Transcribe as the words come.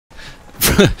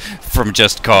from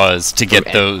Just Cause to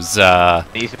get those, to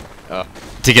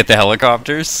get the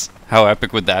helicopters. How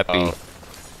epic would that be?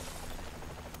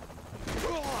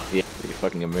 Yeah, it'd be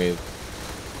fucking amazing.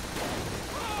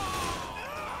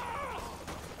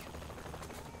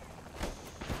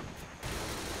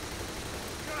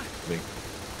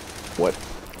 What?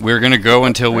 We're gonna go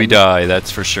until we die,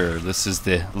 that's for sure. This is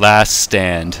the last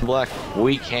stand. Black,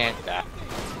 we can't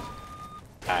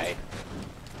die.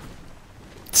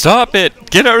 Stop it!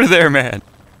 Get out of there, man!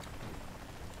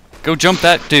 Go jump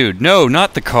that dude. No,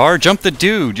 not the car. Jump the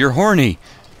dude. You're horny.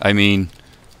 I mean...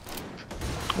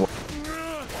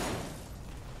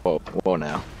 Whoa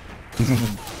now.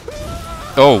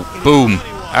 Oh, boom.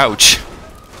 Ouch.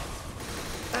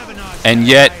 And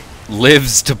yet,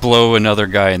 lives to blow another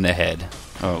guy in the head.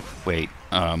 Oh, wait.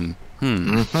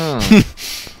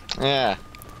 Yeah.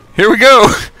 Here we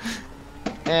go!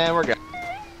 And we're good.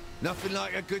 Nothing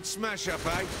like a good smash up,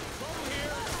 eh?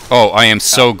 Oh, I am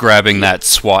so grabbing that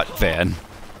SWAT van.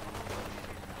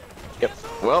 Yep.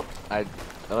 Well, I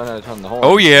don't know how to turn the horn.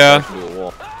 Oh yeah.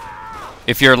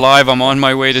 If you're alive, I'm on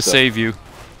my way to save you.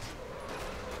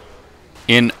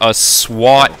 In a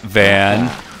SWAT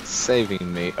van.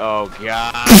 Saving me. Oh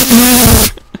god.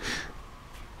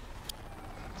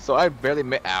 So I barely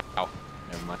made. Ow.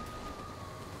 Never mind.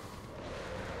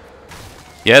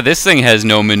 Yeah, this thing has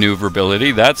no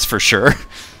maneuverability, that's for sure.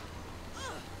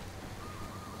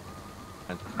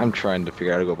 I'm trying to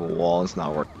figure out how to go up a wall, and it's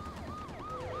not working.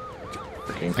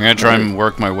 I'm gonna try and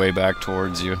work my way back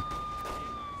towards you.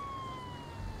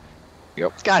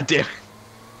 Yep. God damn it.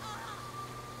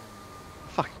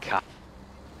 Fucking cop.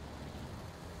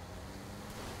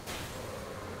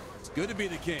 It's good to be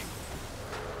the king.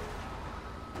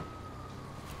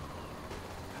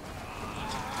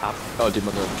 Oh, dude,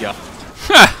 mother of God.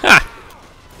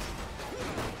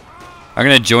 I'm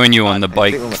gonna join you on the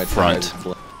bike front.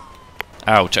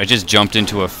 Ouch, I just jumped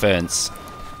into a fence.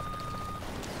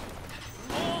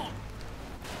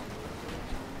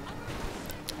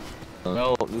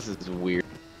 Well, this is weird.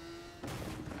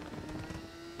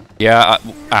 Yeah,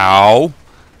 ow.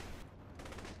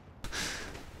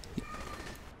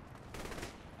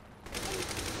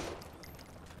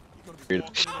 Weird.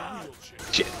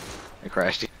 Shit. I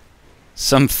crashed.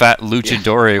 Some fat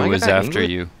luchador Yeah, was after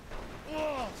you.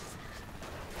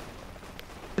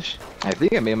 I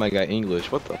think I made my guy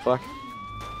English. What the fuck?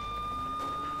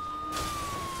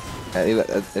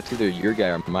 That's either your guy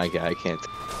or my guy. I can't.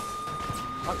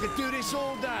 I could do this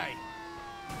all day.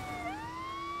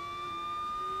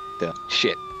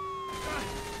 Shit.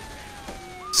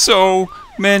 So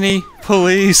many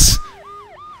police.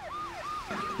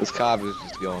 This cop is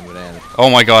just going bananas. Oh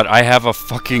my god, I have a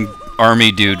fucking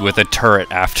army dude with a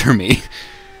turret after me.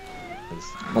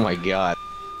 Oh my god.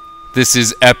 This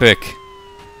is epic.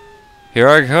 Here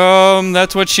I come,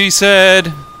 that's what she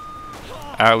said.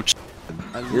 Ouch.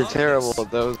 You're terrible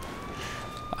at those.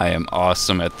 I am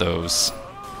awesome at those.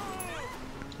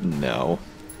 No.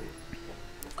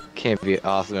 Can't be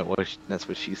awesome at what that's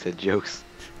what she said jokes.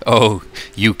 Oh,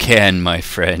 you can, my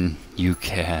friend. You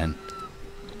can.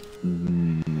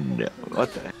 No.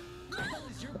 What the?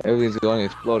 Everything's going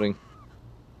exploding.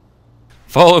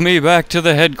 Follow me back to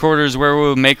the headquarters where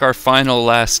we'll make our final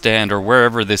last stand, or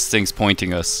wherever this thing's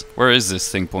pointing us. Where is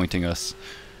this thing pointing us?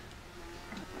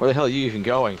 Where the hell are you even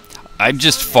going? I'm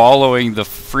just following the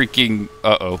freaking...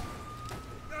 Uh-oh.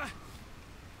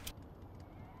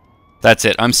 That's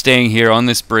it. I'm staying here on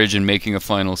this bridge and making a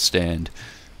final stand.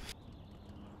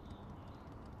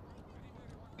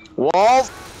 Walls!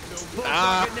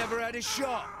 Never had a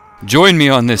shot. Join me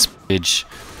on this bridge,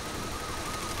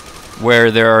 where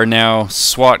there are now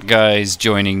SWAT guys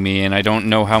joining me, and I don't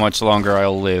know how much longer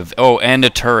I'll live. Oh, and a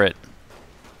turret.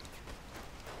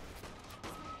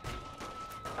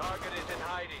 Target is in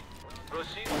hiding.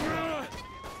 Proceed.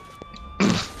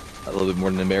 A little bit more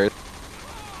than embarrassed.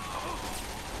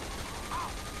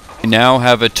 I now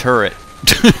have a turret.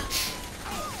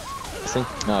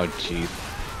 Oh, jeez.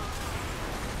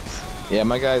 Yeah,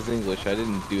 my guy's English. I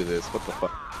didn't do this. What the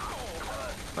fuck?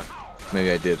 Maybe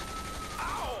I did.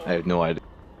 I have no idea.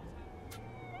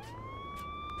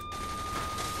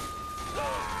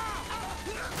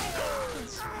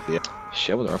 Yeah.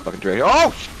 Shit, with our fucking drag.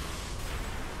 Oh!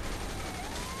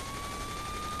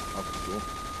 Okay, cool.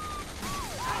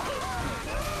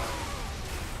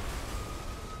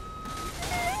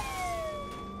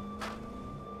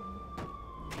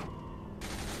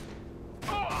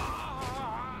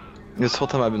 This whole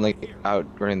time I've been like out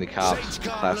running the cops to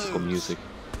classical music.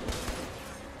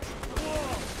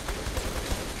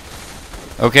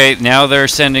 Okay, now they're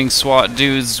sending SWAT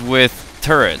dudes with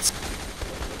turrets.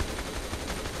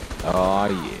 Oh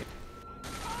yeah.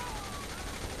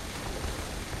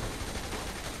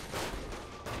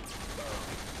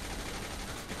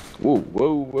 Whoa,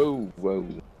 whoa, whoa, whoa.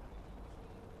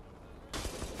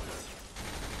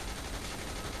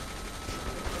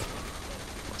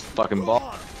 Fucking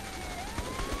ball.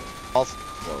 Balls.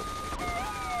 Whoa.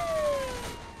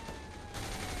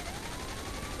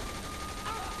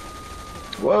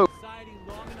 Whoa.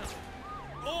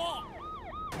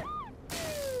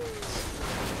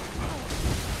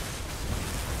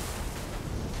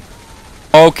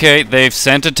 Okay, they've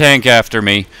sent a tank after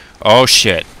me. Oh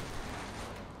shit.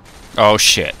 Oh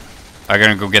shit. I'm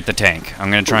gonna go get the tank. I'm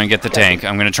gonna try and get the tank.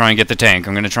 I'm gonna try and get the tank.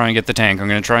 I'm gonna try and get the tank. I'm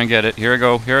gonna try and get it. Here I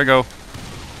go. Here I go.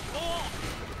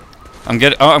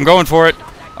 I'm going for it.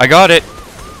 I got it.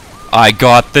 I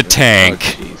got the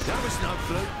tank.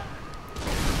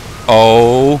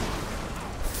 Oh.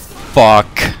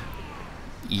 Fuck.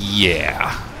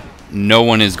 Yeah. No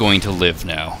one is going to live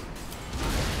now.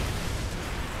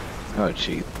 Oh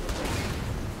jeez.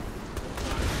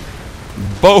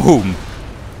 Boom.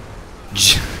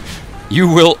 You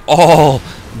will all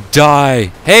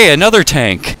die. Hey, another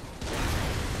tank.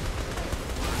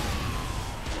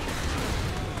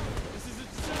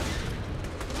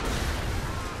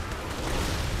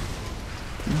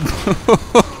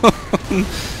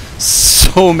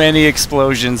 So many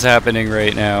explosions happening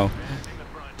right now.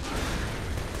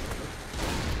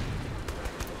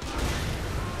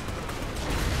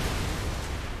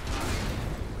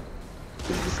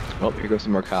 Oh, here goes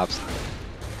some more cops.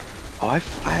 Oh, I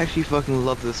actually fucking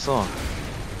love this song.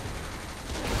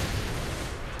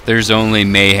 There's only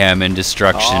mayhem and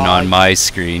destruction on my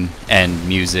screen. And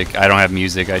music. I don't have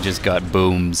music, I just got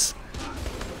booms.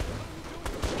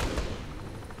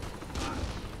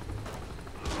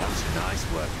 That's a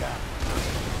nice workout.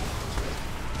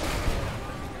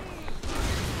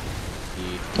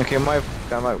 Okay, my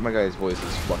guy's voice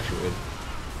is fluctuating.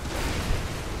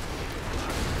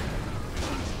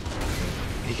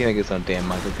 He can't get some damn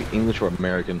mic. It'd be English or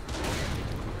American.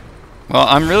 Well,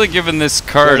 I'm really giving this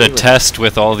card a test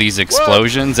with all these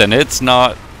explosions, and it's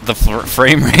not... The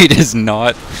frame rate is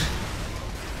not...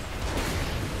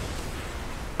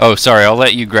 Oh, sorry, I'll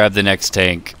let you grab the next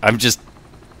tank. I'm just...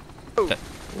 Whoa.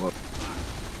 Whoa.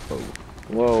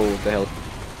 Whoa, what the hell?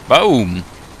 Boom!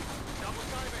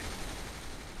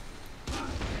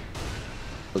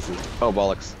 What's this? Oh,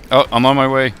 bollocks. Oh, I'm on my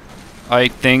way. I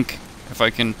think, if I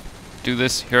can do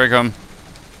this. Here I come.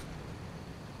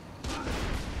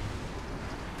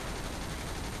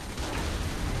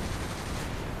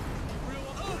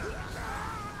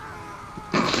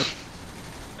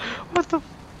 What the?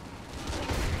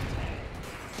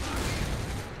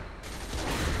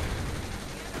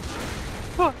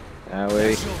 What?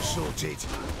 Wait. Sorted.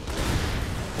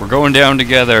 We're going down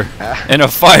together in a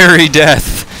fiery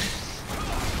death.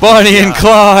 Bonnie and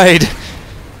Clyde.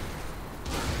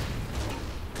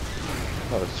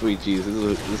 Oh, sweet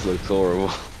Jesus, this looks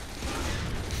horrible.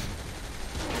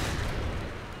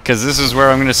 Because this is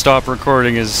where I'm going to stop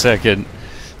recording in a second.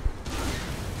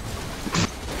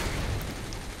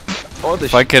 Oh,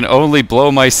 If I can only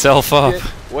blow myself up.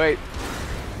 Shit. Wait,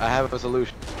 I have a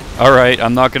solution. Alright,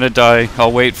 I'm not going to die.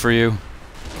 I'll wait for you.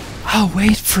 I'll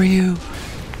wait for you.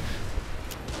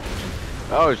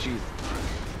 Oh, jeez.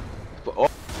 Oh.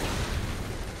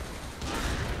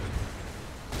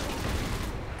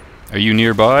 Are you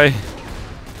nearby?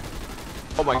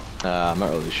 Oh my. I'm not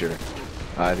really sure.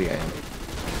 I think I am.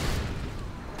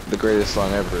 The greatest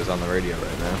song ever is on the radio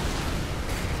right now.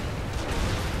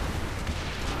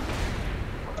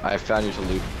 I found your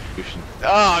solution. Oh,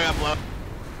 I got blown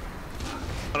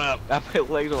up. My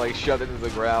legs are like shoved into the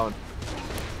ground.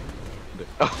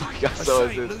 Oh my god, so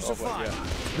is this. Oh my god.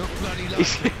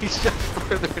 He's shoved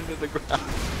further into the ground.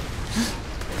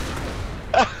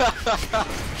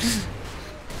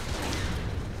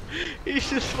 He's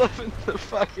just flipping the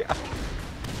fuck out.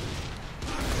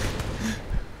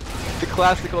 The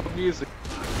classical music.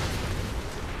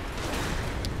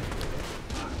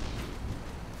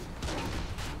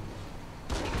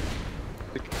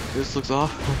 This looks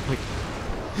awful. Like,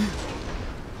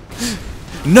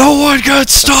 no one can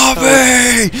stop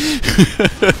me!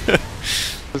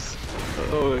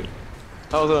 oh,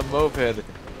 I was on a moped,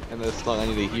 and this song "I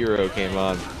Need a Hero" came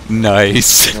on.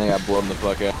 Nice. And I got blown the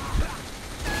fuck out.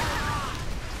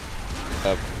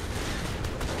 I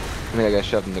think I got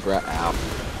shoved in the ground. Ow.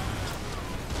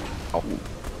 Ow.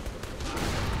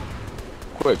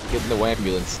 Quick, get in the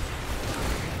ambulance.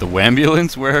 The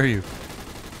wambulance? Where are you?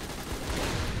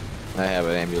 I have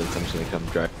an ambulance. I'm just gonna come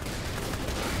drive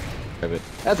it.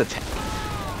 That's a tank.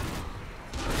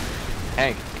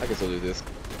 Tank. I can still do this.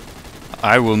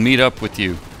 I will meet up with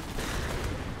you.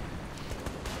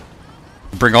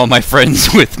 Bring all my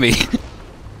friends with me.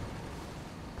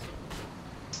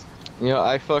 You know,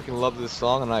 I fucking love this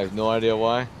song and I have no idea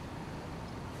why.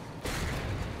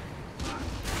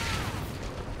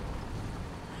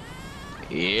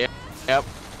 Yeah. Yep.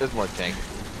 There's more tank.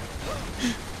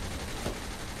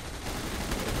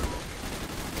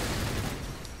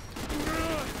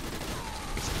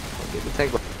 Get the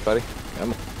tank, buddy. Come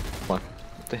on. What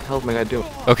the hell am I gonna do?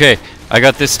 Okay, I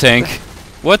got this tank.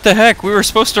 What the heck? We were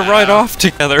supposed to ride off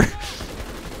together.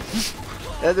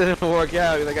 That didn't work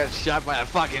out because I got shot by a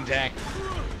fucking tank.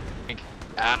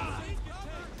 Ah.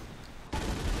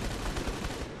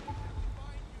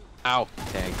 Ow.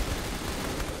 Tank.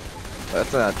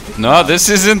 That's not. No, this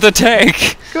isn't the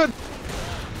tank. Good.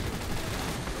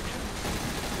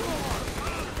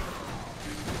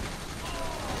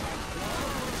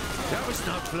 That was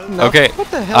not close. No. Okay,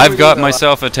 What the hell I've are got you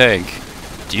myself a tank.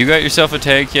 Do you got yourself a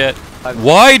tank yet? I'm-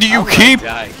 Why do you I'm gonna keep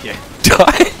die again.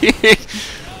 dying?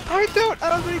 I don't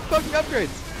have any fucking upgrades.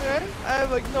 Alright? I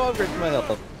have like no upgrades to my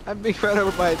health. I'm being ran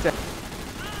over by a tank.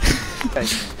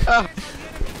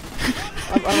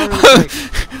 I'm under the tank.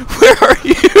 Where are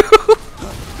you?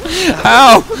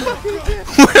 How?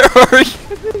 Where are you?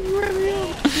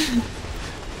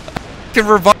 I can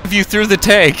revive you through the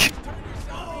tank.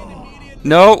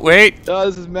 No, wait. Oh,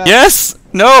 this is magic. Yes?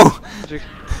 No.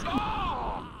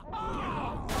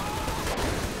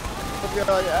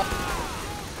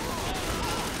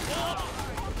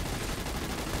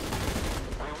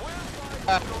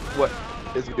 What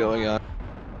is going on?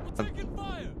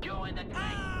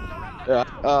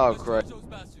 Oh Christ.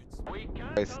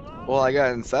 Well, I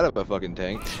got inside of a fucking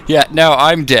tank. Yeah, now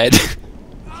I'm dead.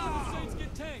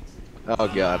 Oh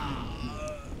God.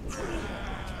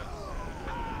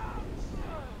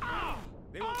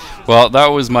 Well, that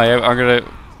was my... I'm gonna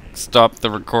stop the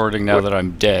recording now that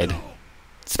I'm dead.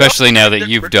 Especially now that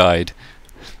you've died.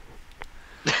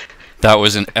 That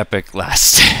was an epic last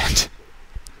stand.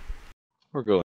 We're going.